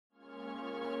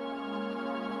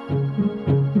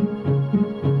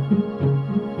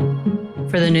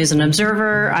For the News and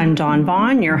Observer, I'm Dawn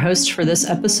Vaughn, your host for this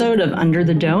episode of Under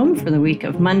the Dome for the week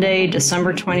of Monday,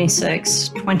 December 26,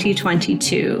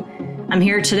 2022. I'm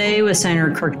here today with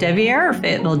Senator Kirk deViere, a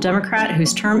Fayetteville Democrat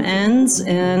whose term ends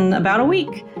in about a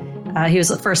week. He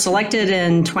was first elected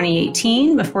in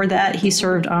 2018. Before that, he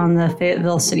served on the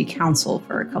Fayetteville City Council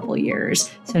for a couple of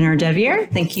years. Senator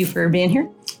deViere, thank you for being here.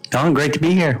 Dawn, great to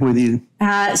be here with you.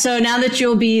 So now that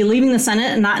you'll be leaving the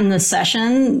Senate and not in the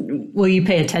session, will you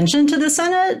pay attention to the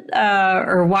Senate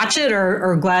or watch it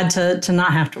or glad to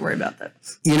not have to worry about that?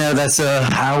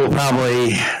 I will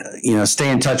probably,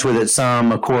 stay in touch with it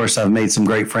some. Of course, I've made some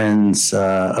great friends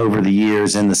over the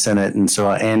years in the Senate and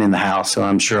in the House. So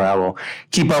I'm sure I will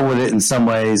keep up with it in some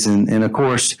ways. And of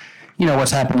course,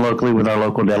 what's happened locally with our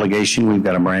local delegation. We've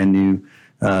got a brand new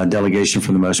delegation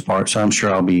for the most part. So I'm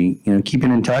sure I'll be,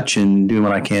 keeping in touch and doing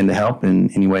what I can to help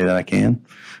in any way that I can.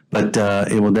 But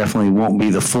it will definitely won't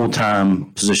be the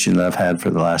full-time position that I've had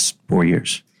for the last 4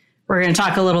 years. We're going to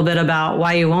talk a little bit about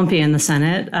why you won't be in the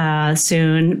Senate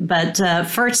soon. But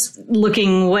first,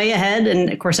 looking way ahead,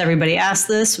 and of course, everybody asks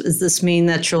this, does this mean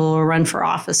that you'll run for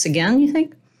office again, you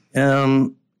think? A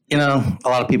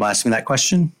lot of people ask me that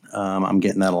question. I'm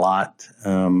getting that a lot.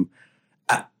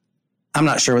 I'm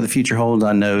not sure what the future holds.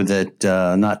 I know that,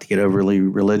 not to get overly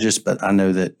religious, but I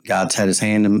know that God's had his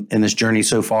hand in this journey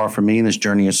so far for me, in this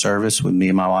journey of service with me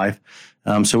and my wife.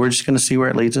 So we're just going to see where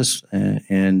it leads us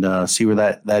and see where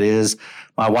that is.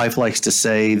 My wife likes to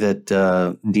say that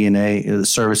the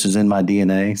service is in my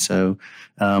DNA. So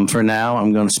for now,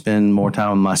 I'm going to spend more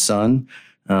time with my son.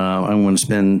 I'm going to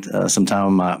spend some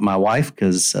time with my wife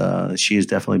because she has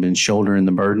definitely been shouldering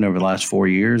the burden over the last 4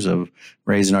 years of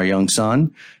raising our young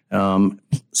son. Spend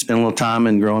a little time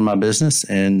in growing my business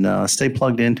and stay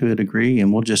plugged into a degree,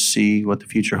 and we'll just see what the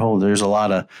future holds. There's a lot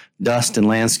of dust and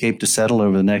landscape to settle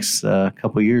over the next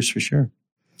couple of years for sure.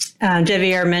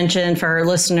 deViere mentioned, for our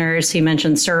listeners, he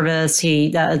mentioned service.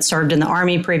 He served in the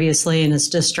Army previously, and his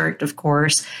district, of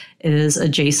course, is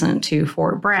adjacent to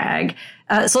Fort Bragg.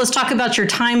 So let's talk about your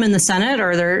time in the Senate.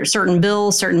 Are there certain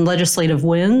bills, certain legislative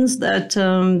wins that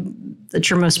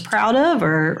you're most proud of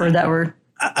or that were...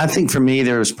 I think for me,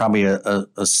 there was probably a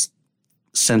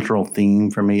central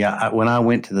theme for me. When I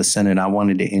went to the Senate, I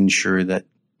wanted to ensure that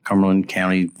Cumberland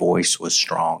County's voice was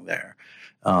strong there,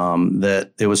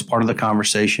 that it was part of the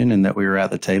conversation and that we were at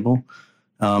the table.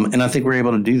 And I think we're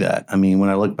able to do that. I mean, when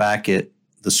I look back at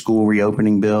the school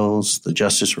reopening bills, the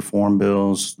justice reform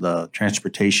bills, the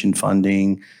transportation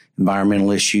funding, environmental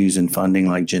issues and funding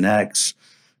like Gen X,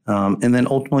 and then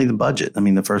ultimately the budget. I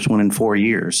mean, the first one in 4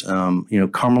 years.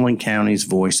 Cumberland County's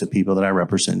voice, the people that I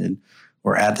represented,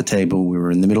 were at the table. We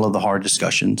were in the middle of the hard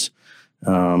discussions.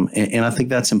 And I think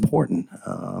that's important.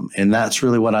 And that's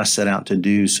really what I set out to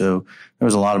do. So there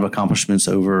was a lot of accomplishments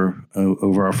over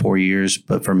our 4 years.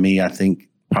 But for me, I think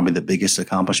probably the biggest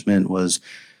accomplishment was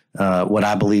what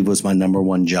I believe was my number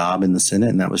one job in the Senate,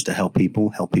 and that was to help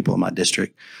people in my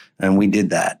district. And we did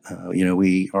that.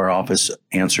 Our office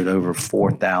answered over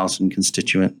 4,000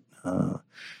 constituent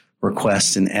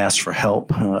requests and asked for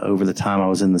help over the time I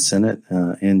was in the Senate.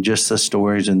 And just the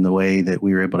stories and the way that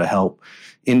we were able to help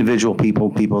individual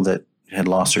people that had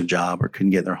lost their job or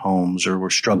couldn't get their homes or were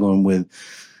struggling with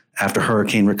after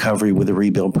hurricane recovery with a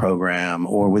rebuild program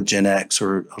or with Gen X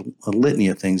or a litany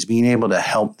of things, being able to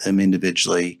help them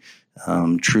individually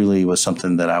truly was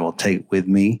something that I will take with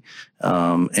me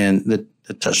and that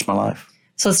touched my life.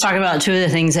 So let's talk about two of the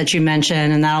things that you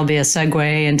mentioned, and that'll be a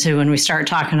segue into when we start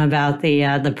talking about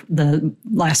the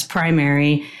last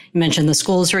primary. You mentioned the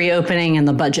schools reopening and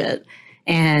the budget.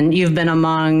 And you've been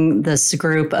among this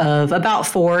group of about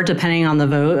 4, depending on the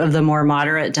vote, of the more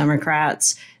moderate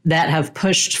Democrats that have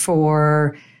pushed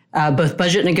for both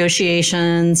budget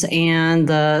negotiations and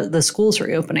the schools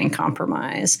reopening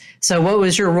compromise. So what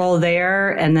was your role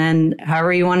there? And then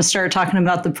however you want to start talking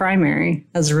about the primary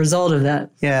as a result of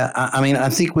that. Yeah, I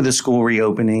think with the school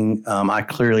reopening, I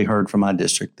clearly heard from my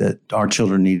district that our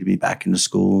children need to be back into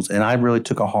schools. And I really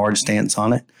took a hard stance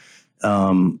on it.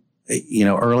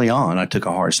 Early on, I took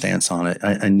a hard stance on it.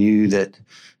 I knew that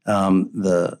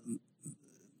the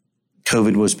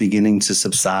COVID was beginning to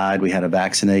subside. We had a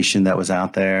vaccination that was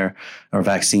out there, or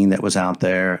vaccine that was out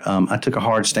there. I took a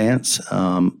hard stance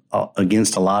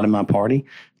against a lot in my party,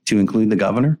 to include the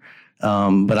governor.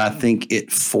 But I think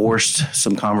it forced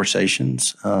some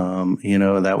conversations.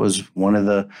 That was one of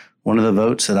the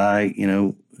votes that I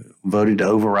voted to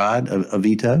override a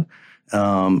veto.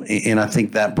 And I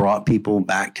think that brought people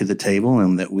back to the table,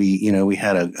 and that we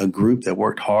had a group that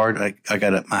worked hard. I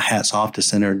got my hats off to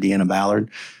Senator Deanna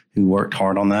Ballard, who worked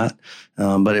hard on that.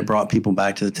 But it brought people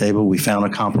back to the table. We found a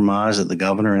compromise that the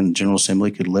governor and the General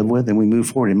Assembly could live with, and we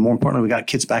moved forward. And more importantly, we got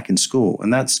kids back in school.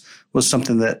 And was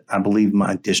something that I believe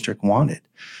my district wanted.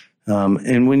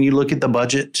 And when you look at the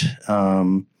budget,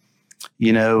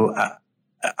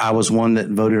 I was one that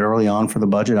voted early on for the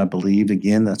budget. I believed,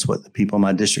 again, that's what the people in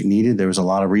my district needed. There was a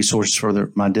lot of resources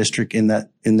for my district in that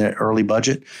early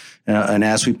budget. And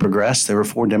as we progressed, there were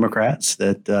 4 Democrats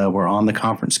that were on the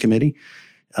conference committee.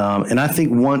 And I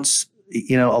think once,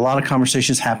 a lot of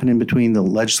conversations happened in between the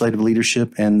legislative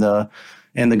leadership and the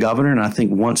governor. And I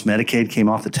think once Medicaid came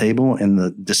off the table and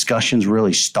the discussions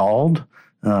really stalled,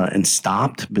 and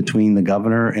stopped between the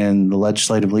governor and the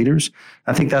legislative leaders,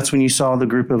 I think that's when you saw the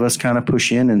group of us kind of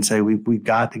push in and say, we've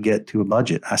got to get to a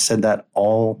budget. I said that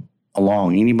all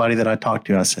along. Anybody that I talked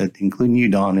to, I said, including you,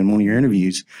 Don, in one of your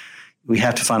interviews, we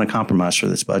have to find a compromise for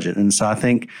this budget. And so I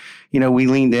think, we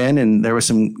leaned in, and there were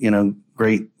some,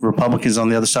 great Republicans on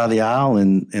the other side of the aisle,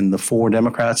 and the 4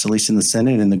 Democrats, at least in the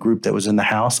Senate, and the group that was in the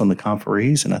House on the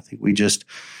conferees. And I think we just,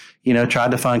 tried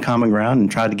to find common ground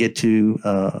and tried to get to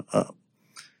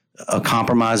a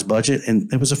compromised budget,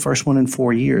 and it was the first one in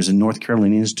 4 years, and North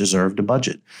Carolinians deserved a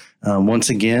budget.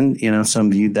 Once again, some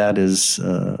viewed that as,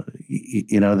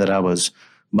 that I was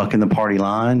bucking the party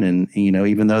line. And,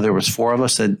 even though there was 4 of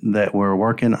us that were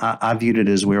working, I viewed it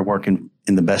as we were working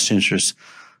in the best interest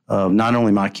of not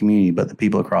only my community, but the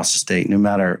people across the state, no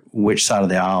matter which side of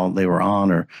the aisle they were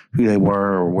on or who they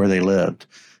were or where they lived.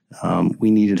 We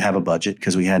needed to have a budget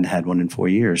because we hadn't had one in 4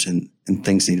 years, and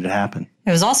things needed to happen.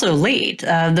 It was also late.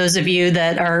 Those of you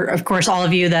that are, of course, all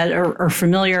of you that are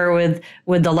familiar with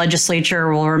the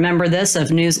legislature will remember this.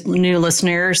 Of new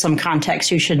listeners, some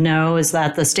context you should know is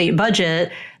that the state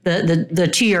budget, the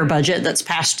 2-year budget that's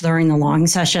passed during the long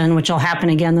session, which will happen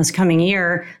again this coming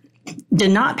year,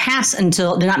 did not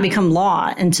become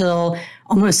law until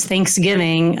almost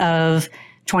Thanksgiving of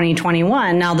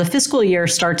 2021. Now, the fiscal year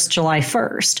starts July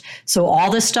 1st. So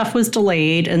all this stuff was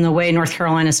delayed. And the way North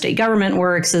Carolina state government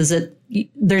works is that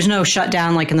there's no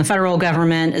shutdown like in the federal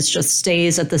government. It just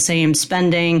stays at the same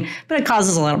spending, but it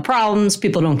causes a lot of problems.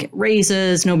 People don't get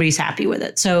raises. Nobody's happy with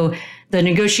it. So the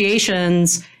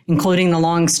negotiations, including the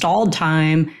long stalled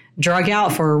time, drug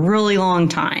out for a really long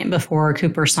time before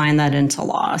Cooper signed that into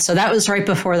law. So that was right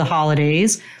before the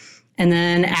holidays. And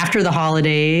then after the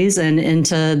holidays and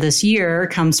into this year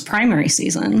comes primary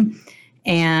season,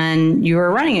 and you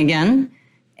were running again,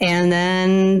 and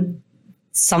then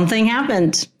something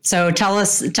happened. So tell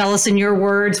us in your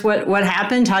words what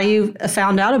happened, how you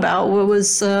found out about what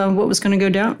was going to go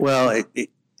down. Well, I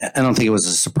don't think it was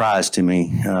a surprise to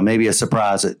me. Maybe a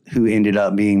surprise at who ended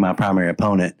up being my primary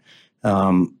opponent.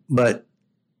 But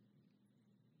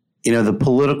the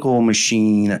political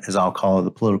machine, as I'll call it,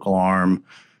 the political arm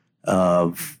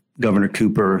of Governor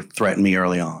Cooper threatened me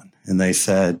early on. And they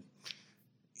said,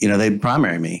 they'd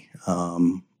primary me.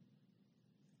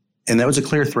 And that was a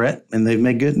clear threat, and they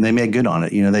made good on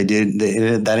it. They did.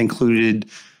 That included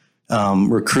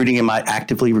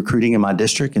actively recruiting in my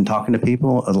district and talking to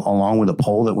people along with a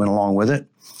poll that went along with it.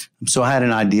 So I had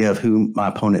an idea of who my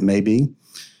opponent may be.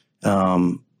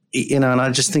 And I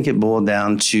just think it boiled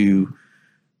down to,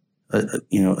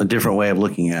 a different way of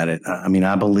looking at it. I mean,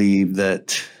 I believe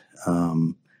that,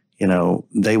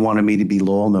 they wanted me to be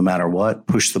loyal no matter what,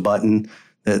 push the button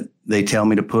that they tell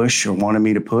me to push or wanted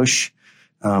me to push.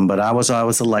 But I was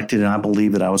elected, and I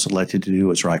believe that I was elected to do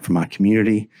what's right for my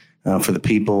community, for the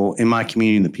people in my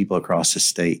community and the people across the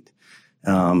state.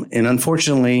 And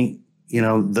unfortunately,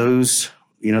 those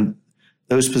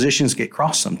positions get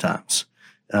crossed sometimes.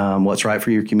 What's right for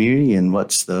your community and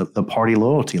what's the party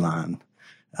loyalty line.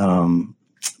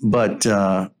 But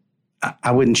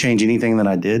I wouldn't change anything that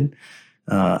I did.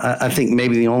 I think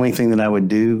maybe the only thing that I would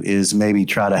do is maybe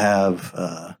try to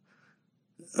have,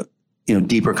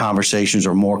 deeper conversations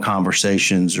or more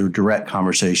conversations or direct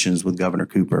conversations with Governor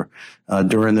Cooper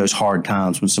during those hard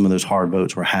times when some of those hard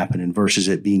votes were happening versus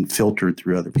it being filtered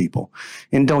through other people.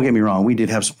 And don't get me wrong, we did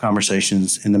have some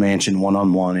conversations in the mansion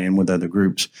one-on-one and with other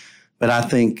groups. But I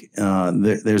think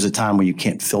there's a time where you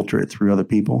can't filter it through other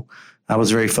people. I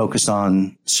was very focused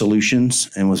on solutions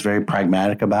and was very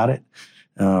pragmatic about it.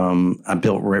 I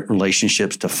built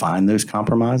relationships to find those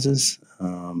compromises.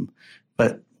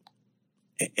 But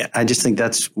I just think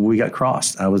we got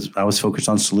crossed. I was focused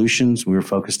on solutions. We were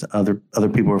focused. Other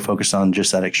people were focused on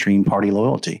just that extreme party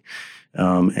loyalty.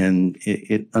 And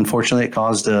it unfortunately it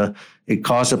caused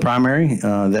a primary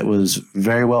that was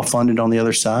very well funded on the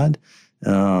other side.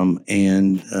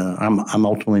 And I'm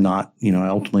ultimately not, I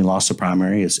ultimately lost the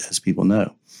primary as people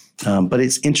know. But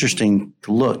it's interesting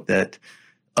to look that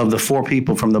of the four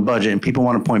people from the budget, and people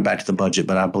want to point back to the budget,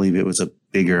 but I believe it was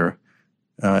bigger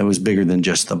than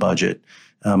just the budget.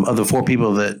 Of the four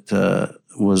people that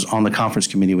was on the conference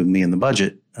committee with me in the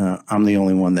budget, I'm the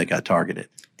only one that got targeted.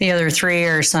 The other three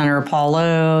are Senator Paul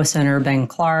Lowe, Senator Ben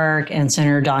Clark, and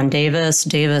Senator Don Davis.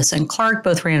 Davis and Clark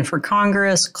both ran for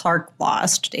Congress. Clark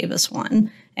lost. Davis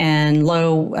won. And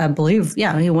Lowe, I believe,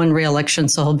 he won re-election,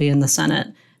 so he'll be in the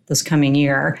Senate this coming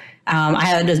year.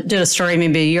 I did a story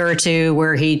maybe a year or two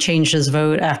where he changed his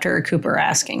vote after Cooper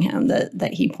asking him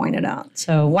that he pointed out.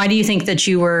 So why do you think that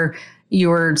you were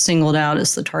singled out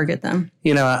as the target then?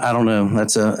 I don't know.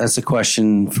 That's a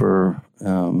question for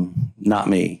not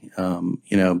me.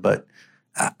 But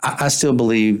I still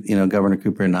believe, Governor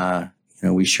Cooper and I,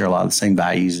 we share a lot of the same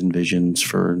values and visions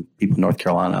for people in North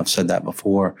Carolina. I've said that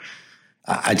before.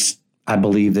 I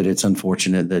believe that it's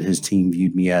unfortunate that his team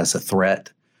viewed me as a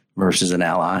threat versus an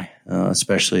ally,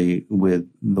 especially with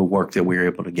the work that we were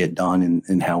able to get done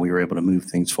and how we were able to move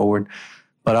things forward.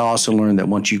 But I also learned that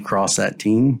once you cross that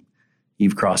team,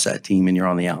 you've crossed that team and you're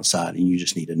on the outside, and you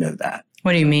just need to know that.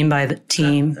 What do you mean by the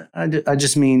team? I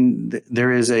just mean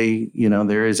there is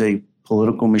a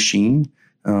political machine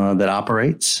that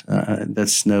operates.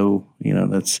 That's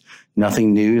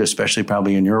nothing new, especially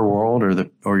probably in your world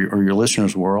or your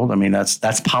listeners' world. I mean,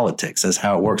 that's politics. That's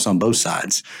how it works on both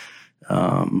sides.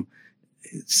 You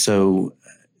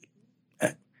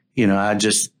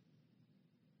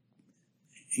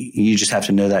just have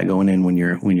to know that going in when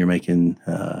you're making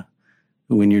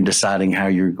when you're deciding how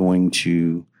you're going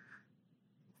to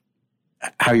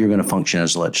function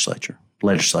as a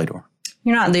legislator.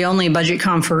 You're not the only budget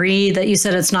conferee that you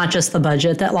said it's not just the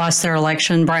budget that lost their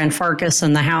election. Brian Farkas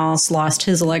in the House lost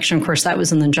his election. Of course, that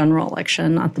was in the general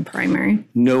election, not the primary.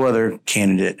 No other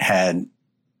candidate had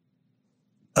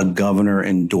a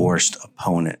governor-endorsed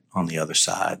opponent on the other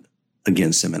side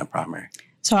against him in a primary.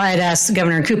 So I had asked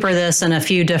Governor Cooper this in a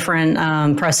few different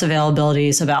press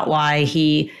availabilities about why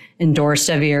he endorsed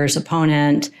deViere's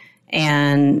opponent.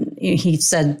 And he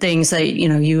said things that,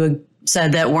 you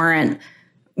said that weren't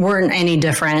any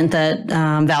different, that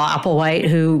Val Applewhite,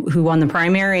 who won the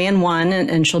primary and won,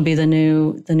 and she'll be the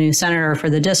new senator for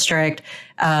the district,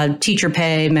 teacher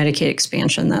pay, Medicaid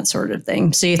expansion, that sort of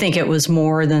thing. So you think it was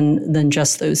more than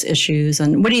just those issues.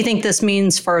 And what do you think this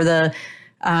means for the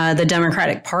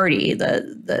Democratic Party,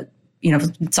 that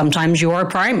sometimes you are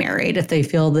primaried if they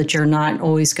feel that you're not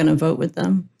always going to vote with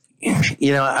them?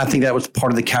 I think that was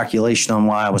part of the calculation on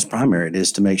why I was primaried,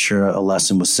 is to make sure a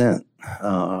lesson was sent,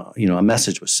 a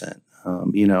message was sent.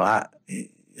 My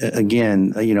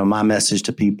message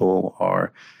to people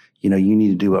are, you need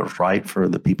to do what's right for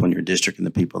the people in your district and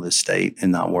the people of this state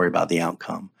and not worry about the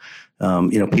outcome.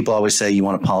 People always say you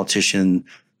want a politician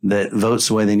that votes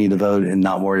the way they need to vote and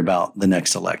not worry about the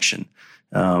next election.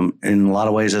 In a lot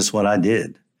of ways, that's what I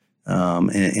did.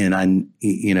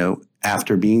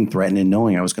 After being threatened and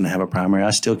knowing I was going to have a primary,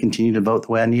 I still continued to vote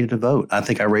the way I needed to vote. I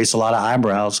think I raised a lot of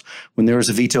eyebrows when there was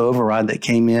a veto override that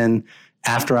came in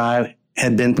after I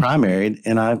had been primaried,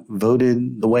 and I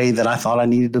voted the way that I thought I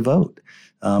needed to vote.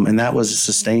 And that was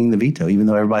sustaining the veto, even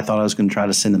though everybody thought I was going to try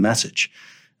to send a message.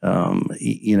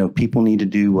 People need to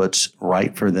do what's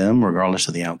right for them, regardless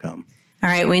of the outcome. All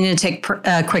right, we need to take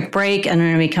a quick break, and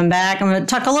when we come back, I'm going to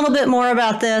talk a little bit more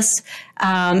about this.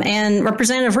 And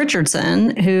Representative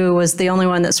Richardson, who was the only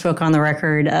one that spoke on the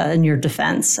record in your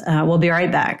defense. We'll be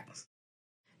right back.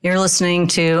 You're listening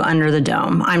to Under the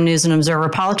Dome. I'm News and Observer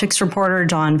Politics reporter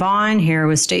Dawn Vaughn, here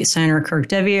with State Senator Kirk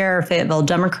deViere, Fayetteville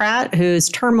Democrat, whose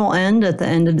term will end at the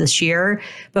end of this year.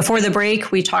 Before the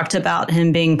break, we talked about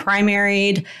him being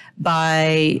primaried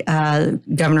by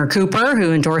Governor Cooper,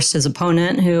 who endorsed his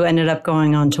opponent, who ended up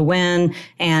going on to win,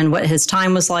 and what his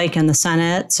time was like in the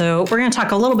Senate. So we're going to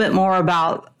talk a little bit more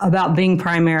about being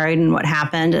primaried and what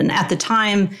happened. And at the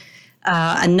time,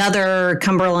 another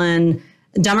Cumberland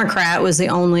Democrat was the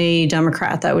only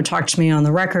Democrat that would talk to me on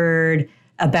the record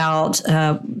about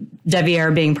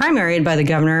deViere being primaried by the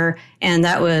governor, and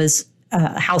that was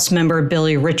House member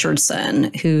Billy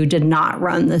Richardson, who did not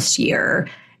run this year.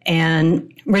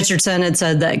 And Richardson had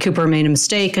said that Cooper made a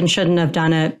mistake and shouldn't have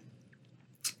done it.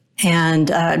 And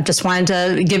just wanted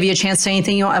to give you a chance to say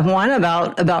anything you want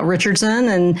about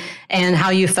Richardson and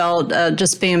how you felt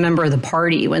just being a member of the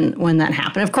party when that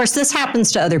happened. Of course, this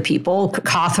happens to other people.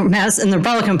 Cawthorn in the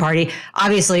Republican Party,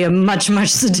 obviously a much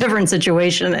different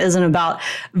situation. It isn't about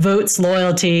votes,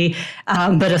 loyalty.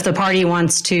 But if the party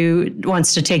wants to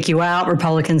take you out,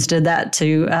 Republicans did that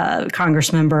to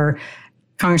Congressmember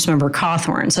Congressmember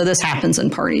Cawthorn. So this happens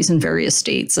in parties in various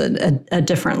states at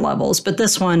different levels. But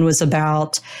this one was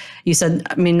about, you said,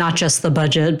 I mean, not just the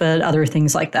budget, but other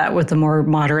things like that with the more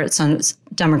moderate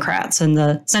Democrats and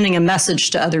the sending a message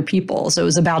to other people. So it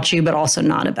was about you, but also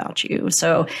not about you.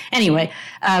 So anyway,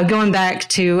 going back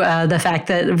to the fact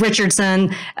that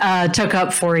Richardson took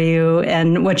up for you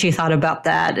and what you thought about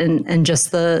that and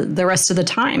just the rest of the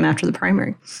time after the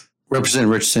primary. Representative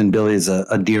Richardson, Billy, is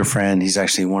a dear friend. He's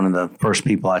actually one of the first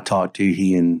people I talked to.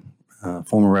 He and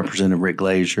former Representative Rick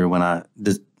Glazier, when I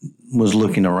was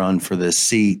looking to run for this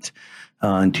seat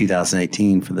in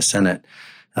 2018 for the Senate.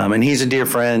 And he's a dear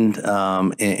friend,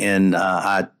 and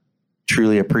I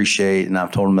truly appreciate, and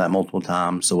I've told him that multiple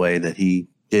times, the way that he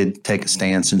did take a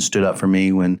stance and stood up for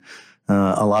me when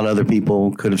a lot of other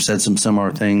people could have said some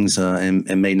similar things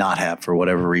and may not have for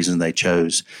whatever reason they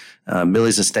chose.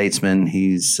 Billy's a statesman.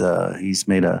 He's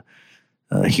made a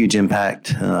huge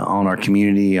impact on our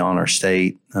community, on our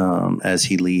state as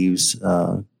he leaves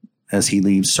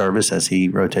service, as he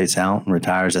rotates out and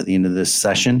retires at the end of this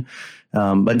session.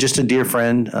 But just a dear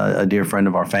friend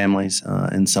of our families,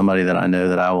 and somebody that I know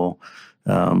that I will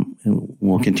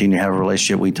continue to have a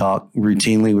relationship. We talk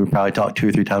routinely. We probably talk 2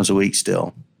 or 3 times a week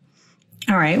still.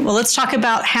 All right. Well, let's talk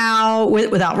about how,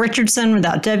 without Richardson,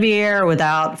 without deViere,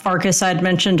 without Farkas, I'd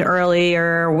mentioned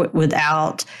earlier,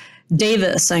 without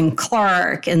Davis and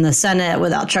Clark in the Senate,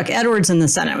 without Chuck Edwards in the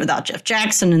Senate, without Jeff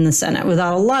Jackson in the Senate,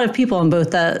 without a lot of people in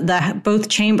both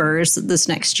chambers this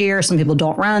next year. Some people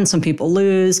don't run, some people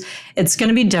lose. It's going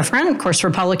to be different. Of course,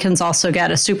 Republicans also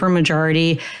got a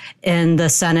supermajority in the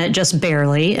Senate, just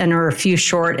barely, and are a few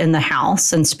short in the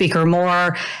House. And Speaker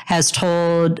Moore has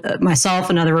told myself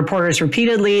and other reporters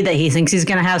repeatedly that he thinks he's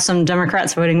going to have some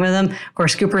Democrats voting with him. Of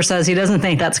course, Cooper says he doesn't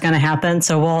think that's going to happen.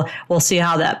 So we'll see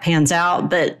how that pans out.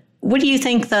 But what do you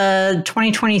think the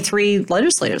 2023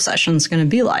 legislative session is going to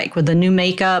be like with the new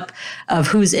makeup of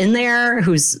who's in there,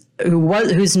 who's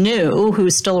new,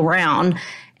 who's still around,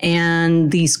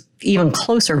 and these even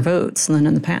closer votes than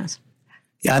in the past?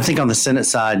 Yeah, I think on the Senate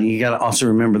side, you got to also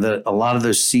remember that a lot of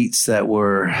those seats that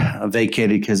were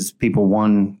vacated because people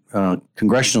won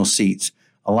congressional seats,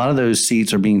 a lot of those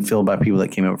seats are being filled by people that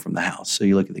came over from the House. So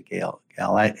you look at the Gal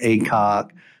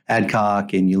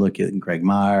Adcock, and you look at Greg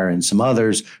Meyer and some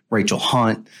others, Rachel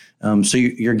Hunt. So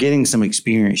you're getting some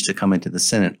experience to come into the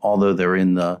Senate, although they're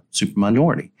in the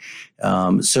superminority.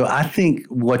 So I think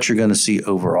what you're going to see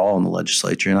overall in the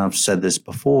legislature, and I've said this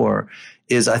before,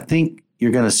 is I think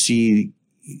you're going to see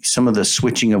some of the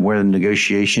switching of where the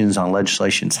negotiations on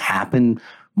legislations happen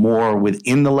more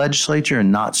within the legislature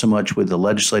and not so much with the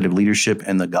legislative leadership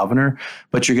and the governor.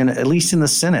 But you're going to, at least in the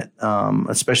Senate,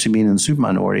 especially being in the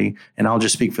superminority, and I'll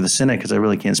just speak for the Senate because I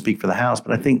really can't speak for the House,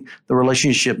 but I think the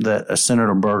relationship that a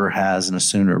Senator Berger has and a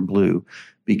Senator Blue,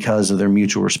 because of their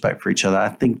mutual respect for each other, I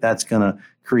think that's going to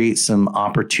create some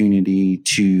opportunity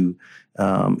to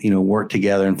work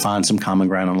together and find some common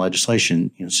ground on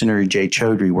legislation. Senator Jay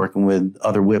Chaudhry working with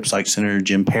other whips like Senator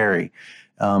Jim Perry.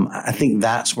 I think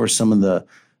that's where some of the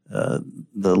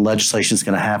legislation is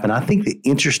going to happen. I think the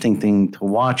interesting thing to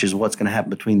watch is what's going to happen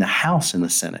between the House and the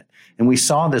Senate. And we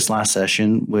saw this last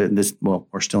session with this. Well,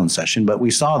 we're still in session, but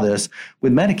we saw this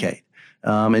with Medicaid.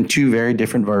 And 2 very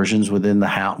different versions within the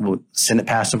House. Senate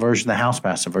passed a version, the House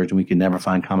passed a version. We could never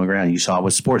find common ground. You saw it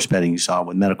with sports betting. You saw it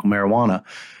with medical marijuana.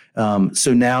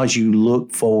 So now as you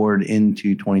look forward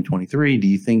into 2023, do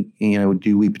you think,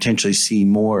 do we potentially see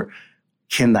more?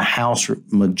 Can the House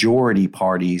majority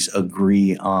parties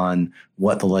agree on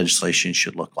what the legislation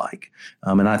should look like?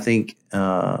 And I think,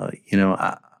 I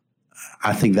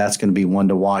think that's going to be one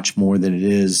to watch more than it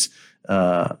is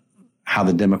how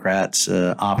the Democrats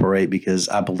operate, because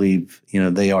I believe,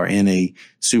 they are in a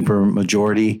super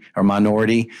majority or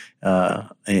minority,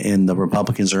 and the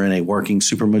Republicans are in a working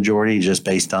supermajority just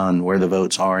based on where the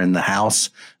votes are in the House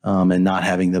and not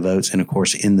having the votes, and of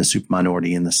course in the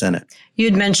superminority in the Senate. You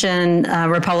had mentioned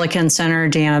Republican Senator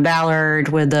Deanna Ballard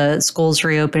with the schools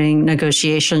reopening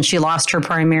negotiations. She lost her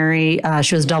primary.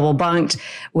 She was double bunked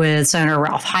with Senator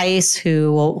Ralph Heiss,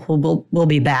 who will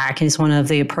be back. He's one of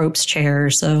the approps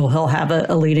chairs, so he'll have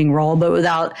a leading role. But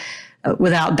without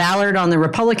Ballard on the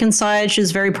Republican side,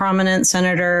 she's a very prominent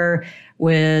senator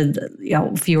with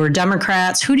fewer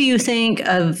Democrats. Who do you think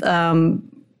of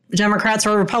Democrats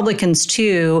or Republicans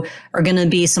too are going to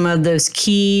be some of those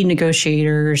key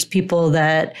negotiators, people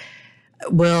that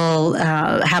will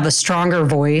have a stronger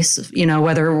voice,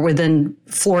 whether within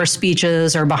floor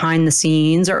speeches or behind the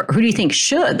scenes, or who do you think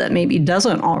should that maybe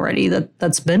doesn't already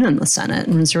that's been in the Senate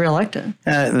and is reelected?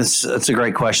 That's a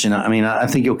great question. I mean, I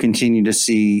think you'll continue to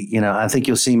see, I think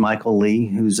you'll see Michael Lee,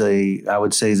 who's I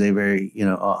would say is a very,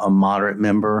 a moderate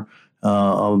member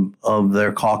of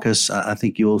their caucus. I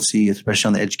think you'll see, especially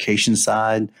on the education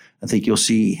side, I think you'll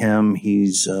see him.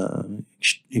 He's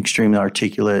extremely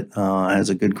articulate, has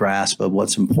a good grasp of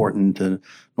what's important to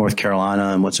North Carolina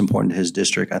and what's important to his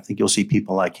district. I think you'll see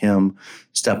people like him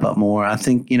step up more. I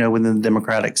think, within the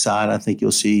Democratic side, I think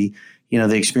you'll see,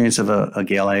 the experience of a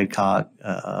Gail Aycock,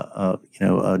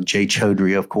 Jay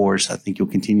Chaudhry, of course. I think you'll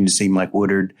continue to see Mike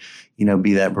Woodard,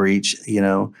 be that breach,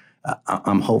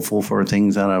 I'm hopeful for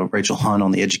things out of Rachel Hunt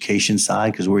on the education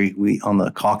side, because we on the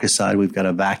caucus side, we've got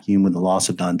a vacuum with the loss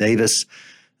of Don Davis.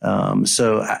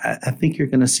 So I think you're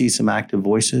going to see some active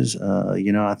voices.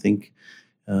 I think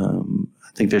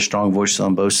there's strong voices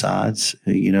on both sides.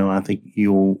 I think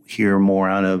you'll hear more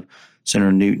out of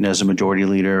Senator Newton as a majority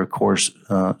leader, of course,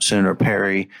 Senator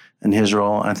Perry and his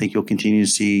role. I think you'll continue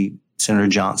to see Senator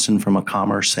Johnson from a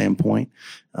commerce standpoint.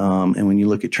 And when you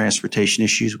look at transportation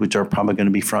issues, which are probably going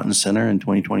to be front and center in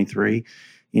 2023,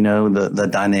 the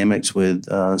dynamics with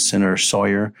Senator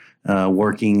Sawyer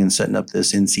working and setting up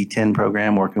this NC-10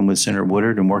 program, working with Senator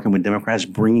Woodard and working with Democrats,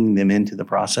 bringing them into the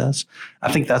process.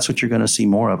 I think that's what you're going to see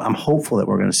more of. I'm hopeful that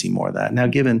we're going to see more of that. Now,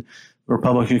 given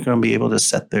Republicans are going to be able to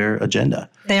set their agenda.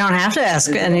 They don't have to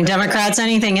ask any Democrats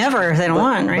anything ever if they don't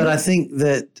want, right? But I think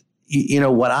that,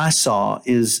 what I saw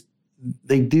is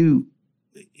they do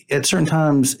at certain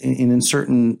times on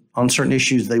certain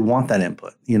issues, they want that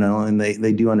input, and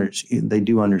they do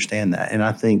understand that. And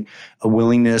I think a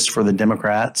willingness for the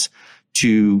Democrats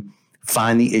to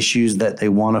find the issues that they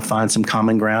want to find some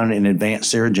common ground and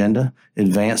advance their agenda,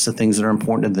 advance the things that are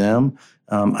important to them.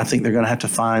 I think they're going to have to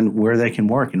find where they can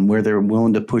work and where they're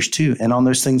willing to push to, and on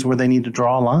those things where they need to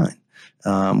draw a line.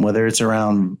 Whether it's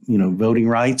around, voting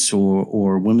rights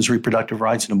or women's reproductive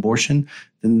rights and abortion,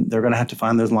 then they're going to have to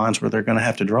find those lines where they're going to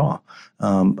have to draw.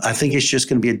 I think it's just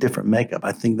going to be a different makeup.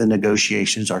 I think the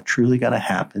negotiations are truly going to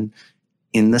happen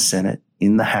in the Senate,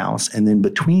 in the House, and then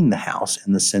between the House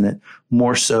and the Senate,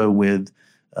 more so with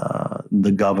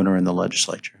the governor and the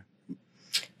legislature.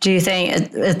 Do you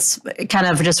think it's kind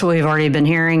of just what we've already been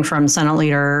hearing from Senate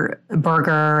Leader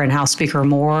Berger and House Speaker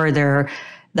Moore?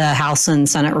 The House and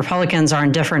Senate Republicans are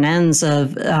on different ends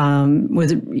of,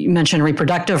 you mentioned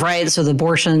reproductive rights with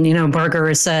abortion. Berger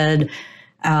has said,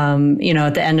 at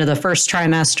the end of the first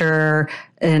trimester,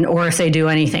 or if they do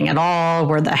anything at all,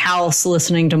 where the House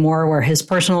listening to more where his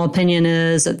personal opinion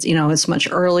is, it's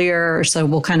much earlier. So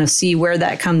we'll kind of see where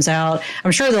that comes out.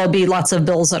 I'm sure there'll be lots of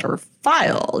bills that are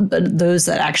filed, but those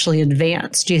that actually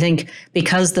advance. Do you think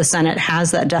because the Senate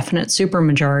has that definite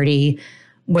supermajority,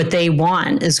 what they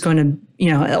want is going to,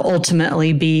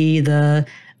 ultimately be the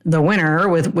winner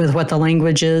with what the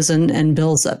language is and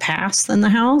bills that pass in the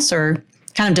House, or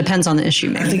kind of depends on the issue?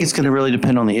 Maybe? I think it's going to really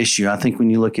depend on the issue. I think when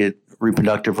you look at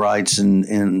reproductive rights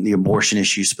and the abortion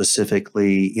issue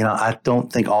specifically, I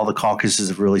don't think all the caucuses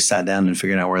have really sat down and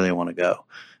figured out where they want to go.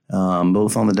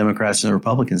 Both on the Democrats and the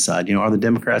Republican side, are the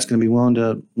Democrats going to be willing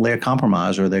to lay a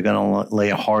compromise, or are they going to lay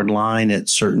a hard line at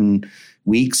certain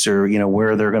weeks, or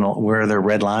where are their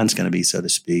red lines going to be, so to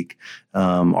speak?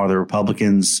 Are the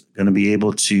Republicans going to be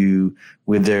able to,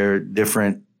 with their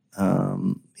different,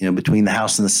 between the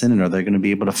House and the Senate, are they going to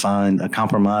be able to find a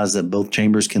compromise that both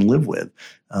chambers can live with?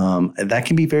 That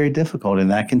can be very difficult, and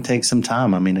that can take some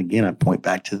time. I mean, again, I point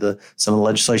back to some of the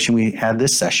legislation we had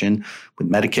this session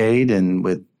with Medicaid and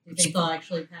with. You think they'll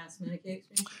actually pass Medicaid?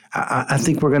 I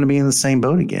think we're going to be in the same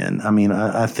boat again. I mean,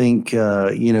 I think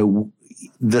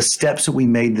the steps that we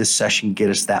made this session get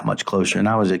us that much closer. And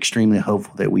I was extremely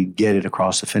hopeful that we'd get it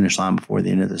across the finish line before the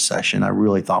end of the session. I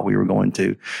really thought we were going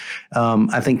to.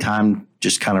 I think time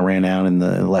just kind of ran out in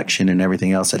the election and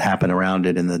everything else that happened around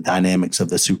it, and the dynamics of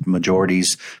the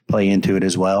supermajorities play into it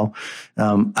as well.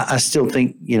 I still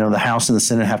think, the House and the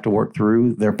Senate have to work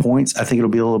through their points. I think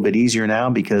it'll be a little bit easier now,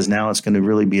 because now it's going to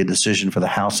really be a decision for the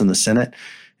House and the Senate,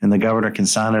 and the governor can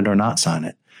sign it or not sign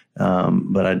it.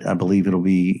 But I believe it'll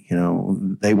be,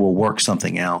 they will work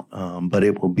something out, but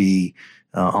it will be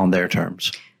on their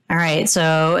terms. All right.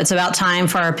 So it's about time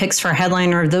for our picks for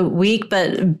headliner of the week.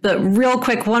 But real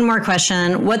quick, one more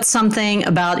question. What's something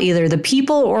about either the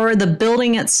people or the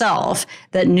building itself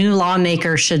that new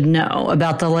lawmakers should know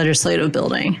about the legislative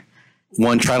building?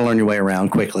 One, try to learn your way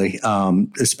around quickly,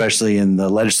 especially in the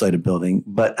legislative building.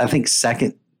 But I think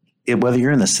second, whether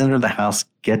you're in the Senate or the House,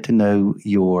 get to know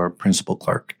your principal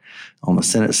clerk. On the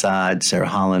Senate side, Sarah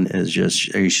Holland is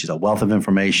she's a wealth of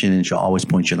information, and she'll always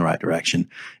point you in the right direction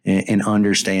and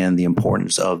understand the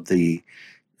importance of the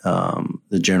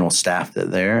general staff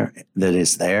that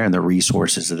is there and the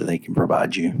resources that they can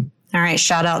provide you. All right.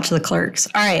 Shout out to the clerks.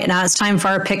 All right. Now it's time for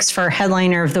our picks for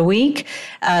headliner of the week.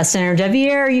 Senator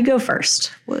deViere, you go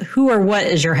first. Who or what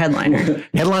is your headliner?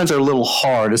 Headlines are a little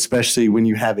hard, especially when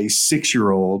you have a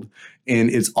 6-year-old and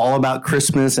it's all about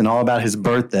Christmas and all about his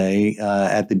birthday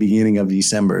at the beginning of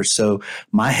December. So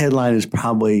my headline is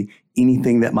probably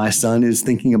anything that my son is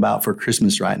thinking about for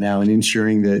Christmas right now and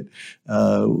ensuring that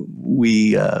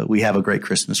we have a great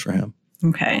Christmas for him.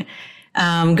 Okay.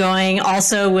 Going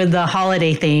also with the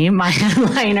holiday theme, my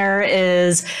headliner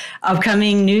is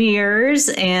upcoming New Year's.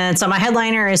 And so my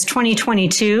headliner is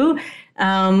 2022.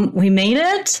 We made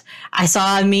it. I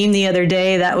saw a meme the other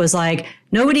day that was like,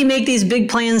 nobody make these big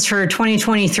plans for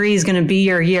 2023 is going to be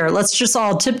your year. Let's just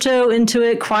all tiptoe into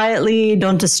it quietly.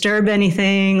 Don't disturb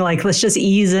anything. Like, let's just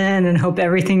ease in and hope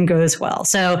everything goes well.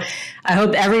 So I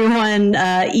hope everyone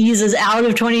eases out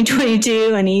of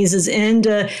 2022 and eases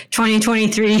into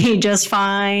 2023 just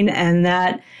fine, and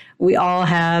that we all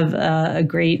have a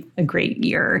great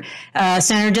year.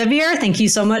 Senator deViere, thank you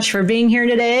so much for being here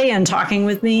today and talking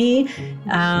with me.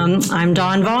 I'm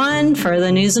Dawn Vaughn for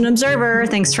the News and Observer.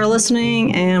 Thanks for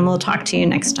listening, and we'll talk to you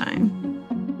next time.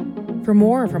 For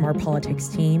more from our politics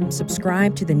team,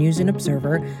 subscribe to the News and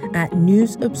Observer at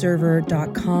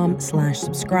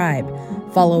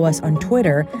newsobserver.com/subscribe. Follow us on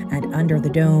Twitter at Under the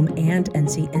Dome and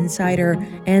NC Insider,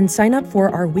 and sign up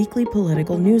for our weekly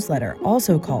political newsletter,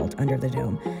 also called Under the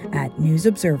Dome, at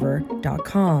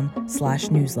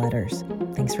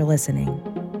newsobserver.com/newsletters. Thanks for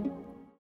listening.